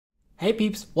Hey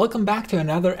peeps, welcome back to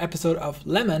another episode of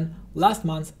Lemon, last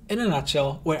month in a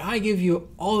nutshell, where I give you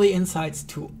all the insights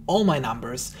to all my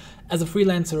numbers as a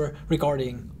freelancer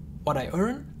regarding what I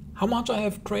earn, how much I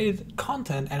have created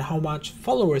content and how much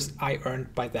followers I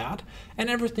earned by that, and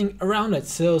everything around it.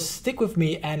 So stick with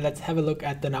me and let's have a look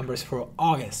at the numbers for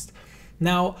August.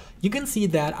 Now, you can see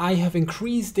that I have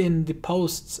increased in the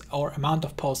posts or amount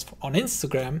of posts on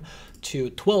Instagram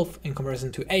to 12 in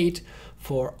comparison to 8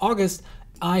 for August.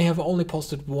 I have only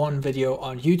posted one video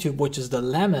on YouTube, which is the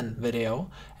LAMON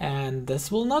video, and this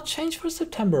will not change for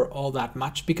September all that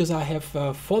much because I have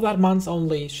for that month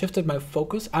only shifted my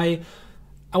focus. I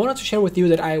wanted to share with you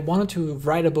that I wanted to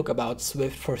write a book about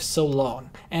Swift for so long,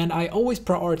 and I always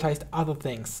prioritized other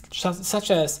things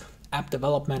such as app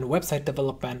development, website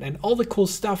development, and all the cool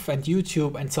stuff, and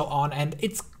YouTube and so on, and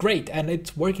it's great and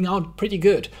it's working out pretty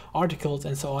good, articles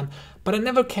and so on, but I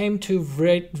never came to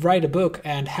write a book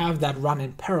and have that run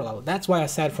in parallel. That's why I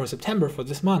said for September, for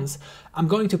this month, I'm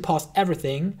going to pause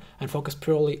everything and focus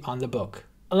purely on the book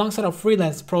alongside of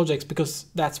freelance projects because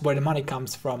that's where the money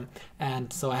comes from,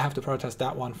 and so I have to prioritize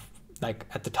that one like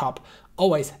at the top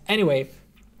always. Anyway,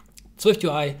 Swift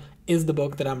UI is the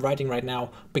book that I'm writing right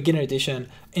now. Beginner edition,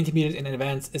 intermediate and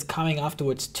advanced is coming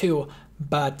afterwards too,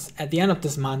 but at the end of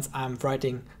this month I'm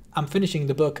finishing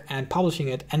the book and publishing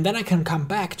it, and then I can come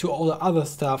back to all the other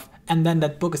stuff, and then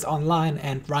that book is online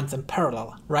and runs in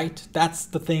parallel, right? That's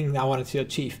the thing I wanted to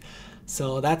achieve.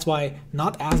 So that's why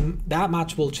not as that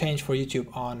much will change for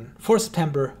YouTube for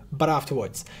September, but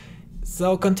afterwards.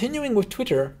 So continuing with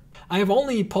Twitter, I have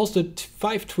only posted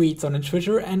 5 tweets on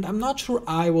Twitter, and I'm not sure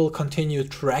I will continue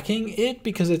tracking it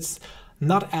because it's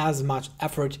not as much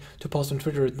effort to post on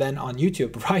Twitter than on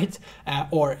YouTube, right?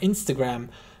 Or Instagram.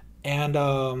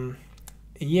 And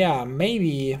yeah,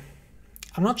 maybe,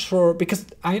 I'm not sure, because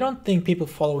I don't think people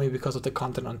follow me because of the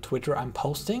content on Twitter I'm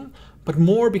posting, but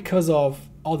more because of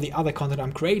all the other content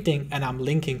I'm creating, and I'm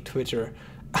linking Twitter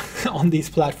on these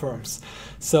platforms.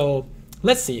 So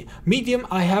let's see. Medium,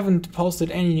 I haven't posted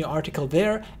any new article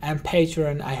there, and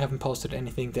Patreon, I haven't posted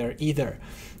anything there either.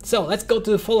 So let's go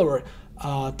to the follower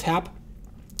tab.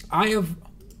 I have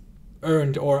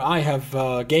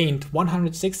gained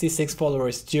 166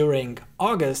 followers during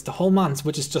August, the whole month,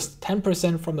 which is just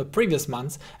 10% from the previous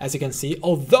month, as you can see,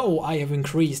 although I have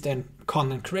increased in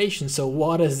content creation. So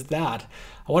what is that?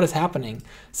 What is happening?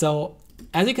 So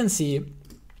as you can see,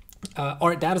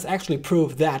 or that is actually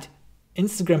proof that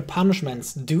Instagram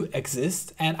punishments do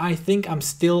exist, and I think I'm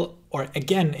still, or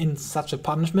again, in such a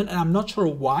punishment, and I'm not sure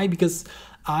why, because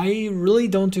I really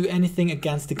don't do anything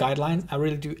against the guidelines. I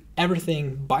really do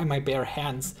everything by my bare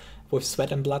hands with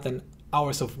sweat and blood and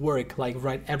hours of work, like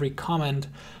write every comment,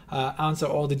 answer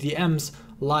all the DMs,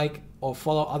 like or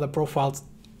follow other profiles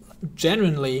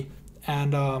genuinely,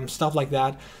 and stuff like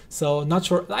that. So not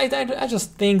sure, I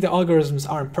just think the algorithms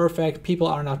aren't perfect, people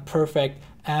are not perfect,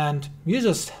 and you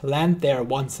just land there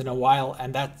once in a while,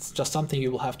 and that's just something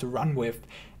you will have to run with.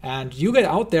 And you get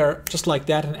out there just like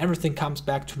that and everything comes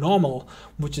back to normal,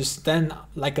 which is then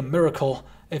like a miracle.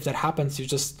 If that happens, you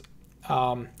just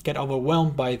get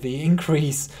overwhelmed by the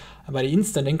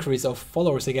instant increase of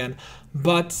followers again,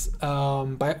 but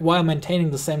while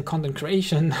maintaining the same content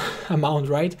creation amount,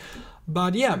 right?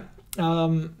 But yeah,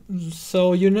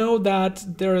 so you know that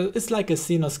there is like a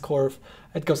sinus curve.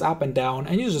 It goes up and down,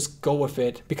 and you just go with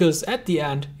it, because at the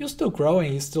end you're still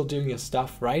growing, you're still doing your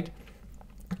stuff, right?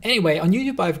 Anyway, on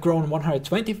YouTube I've grown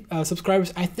 120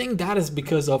 subscribers. I think that is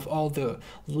because of all the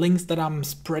links that I'm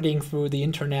spreading through the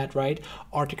internet, right?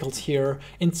 Articles here,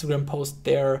 Instagram posts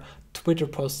there, Twitter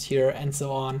posts here, and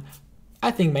so on.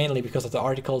 I think mainly because of the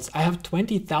articles. I have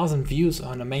 20,000 views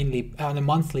on a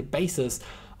monthly basis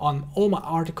on all my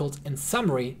articles. In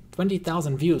summary,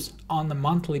 20,000 views on a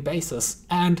monthly basis,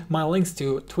 and my links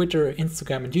to Twitter,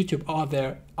 Instagram, and YouTube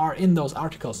are in those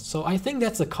articles. So I think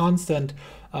that's a constant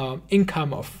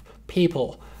income of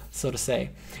people, so to say.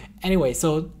 Anyway,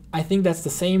 so I think that's the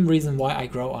same reason why I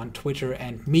grow on Twitter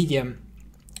and Medium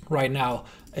right now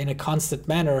in a constant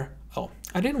manner. Oh,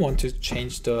 I didn't want to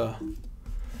change the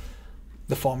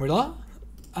formula.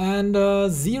 And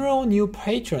 0 new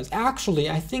patrons. Actually,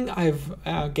 I think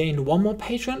I've gained 1 more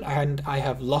patron, and I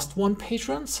have lost 1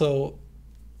 patron, so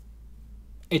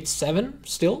it's 7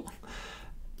 still.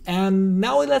 And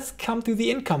now let's come to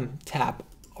the income tab,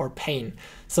 or pane.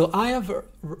 So I have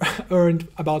earned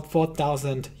about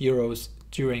 4,000 euros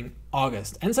during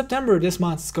August, and September this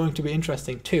month is going to be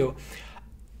interesting too.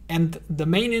 And the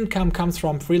main income comes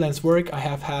from freelance work. I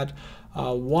have had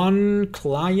 1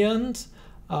 client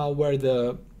where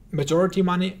the majority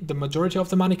of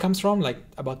the money comes from, like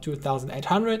about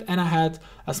 2,800, and I had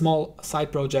a small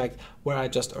side project where I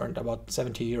just earned about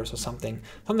 70 euros or something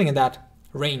in that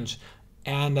range.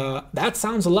 And that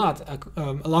sounds a lot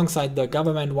alongside the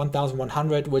government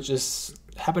 1,100, which is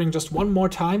happening just one more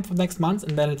time for next month,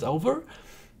 and then it's over.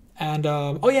 And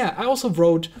oh yeah, I also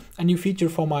wrote a new feature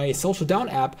for my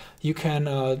socialdown app. You can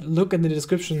look in the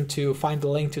description to find the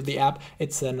link to the app.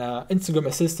 It's an Instagram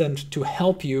assistant to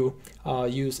help you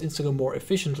use Instagram more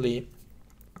efficiently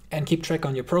and keep track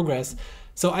on your progress.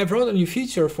 So I wrote a new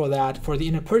feature for that, for the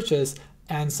in-app purchase,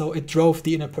 and so it drove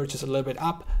the in-app purchase a little bit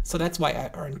up. So that's why I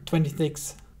earned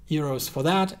 26 euros for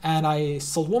that. And I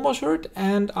sold one more shirt,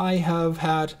 and I have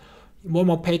had one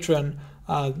more patron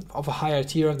of a higher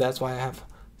tier. That's why I have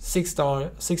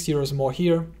 €6 more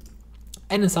here,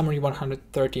 and in summary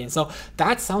 113. So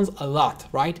that sounds a lot,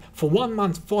 right? For 1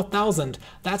 month, 4,000,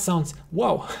 that sounds,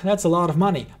 whoa, that's a lot of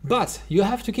money. But you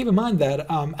have to keep in mind that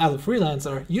as a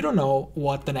freelancer, you don't know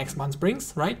what the next month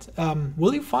brings, right?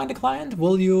 Will you find a client?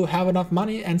 Will you have enough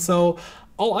money? And so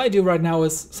all I do right now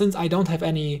is, since I don't have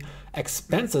any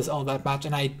expenses all that much,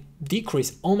 and I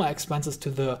decrease all my expenses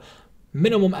to the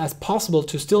minimum as possible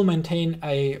to still maintain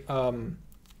a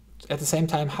at the same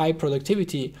time high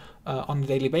productivity on a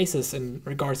daily basis in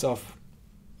regards of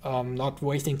not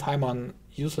wasting time on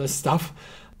useless stuff,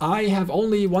 I have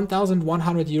only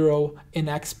 1,100 euro in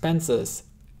expenses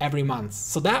every month.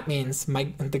 So that means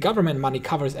the government money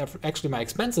covers actually my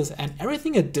expenses, and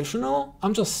everything additional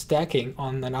I'm just stacking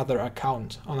on another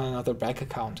account, on another bank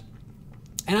account.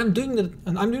 And I'm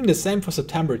doing the same for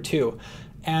September too.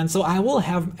 And so I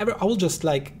will just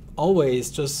like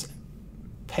always just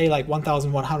pay like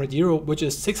 1,100 euro, which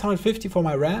is 650 for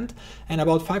my rent and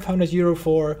about 500 euro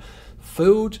for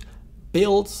food,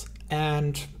 bills,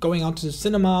 and going out to the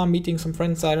cinema, meeting some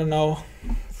friends, I don't know,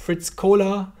 Fritz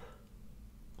Cola.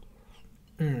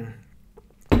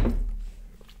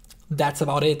 That's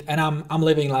about it. And I'm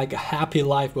living like a happy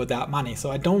life with that money.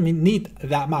 So I don't need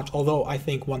that much, although I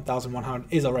think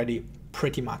 1,100 is already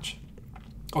pretty much,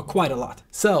 or quite a lot.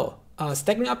 So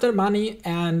stacking up that money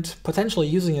and potentially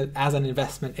using it as an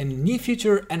investment in the near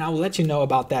future, and I will let you know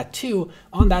about that too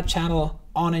on that channel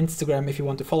on Instagram. If you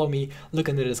want to follow me, look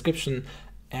in the description.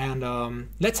 And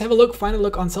let's have a look, final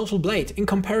look on Social Blade in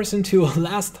comparison to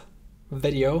last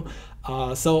video.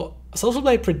 So Social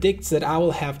Blade predicts that I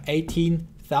will have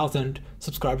 18,000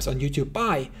 subscribers on YouTube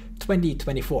by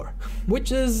 2024,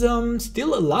 which is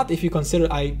still a lot if you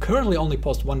consider I currently only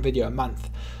post one video a month.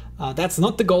 That's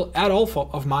not the goal at all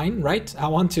of mine, right? I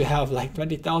want to have like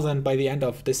 20,000 by the end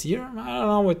of this year. I don't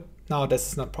know no,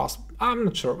 this is not possible. I'm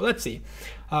not sure. Let's see.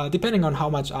 Depending on how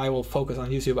much I will focus on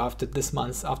YouTube after this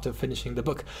month, after finishing the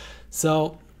book.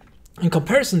 So in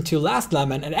comparison to last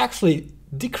LAMON, it actually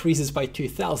decreases by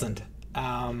 2,000,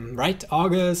 right?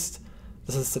 August,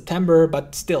 this is September,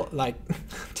 but still like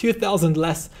 2,000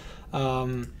 less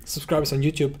subscribers on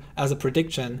YouTube as a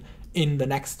prediction in the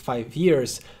next 5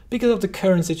 years because of the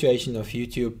current situation of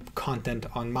YouTube content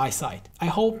on my side. I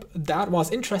hope that was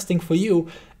interesting for you.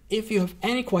 If you have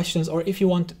any questions, or if you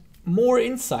want more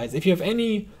insights, if you have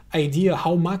any idea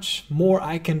how much more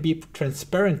I can be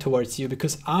transparent towards you,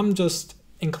 because I'm just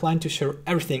inclined to share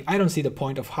everything. I don't see the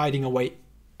point of hiding away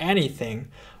anything,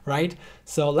 right?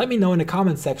 So let me know in the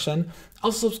comment section.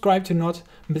 Also subscribe to not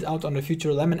miss out on the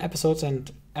future LAMON episodes and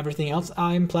everything else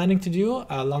I'm planning to do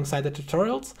alongside the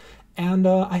tutorials. And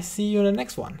I see you in the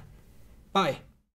next one. Bye.